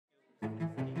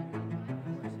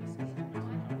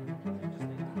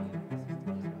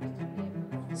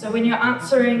So when you're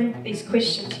answering these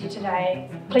questions here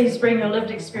today, please bring your lived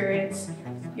experience,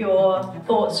 your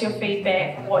thoughts, your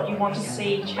feedback, what you want to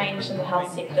see changed in the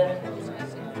health sector.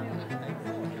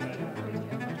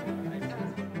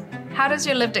 How does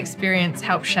your lived experience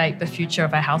help shape the future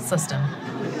of our health system?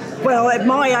 Well, at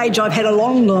my age, I've had a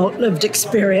long lived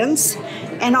experience,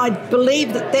 and I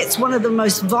believe that that's one of the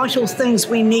most vital things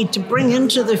we need to bring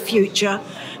into the future,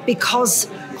 because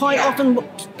quite often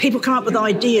people come up with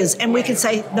ideas and we can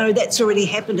say, no, that's already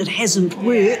happened, it hasn't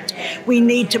worked. We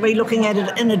need to be looking at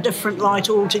it in a different light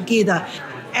altogether.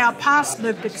 Our past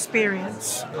lived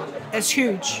experience is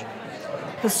huge.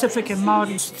 Pacific and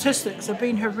Māori statistics have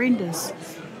been horrendous,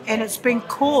 and it's been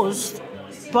caused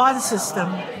by the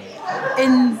system,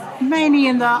 mainly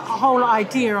in the whole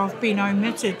idea of being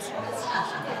omitted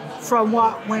from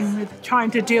when we're trying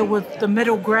to deal with the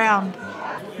middle ground.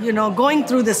 You know, going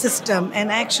through the system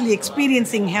and actually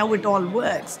experiencing how it all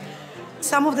works.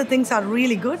 Some of the things are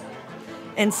really good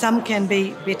and some can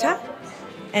be better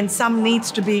and some needs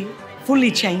to be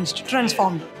fully changed,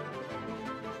 transformed.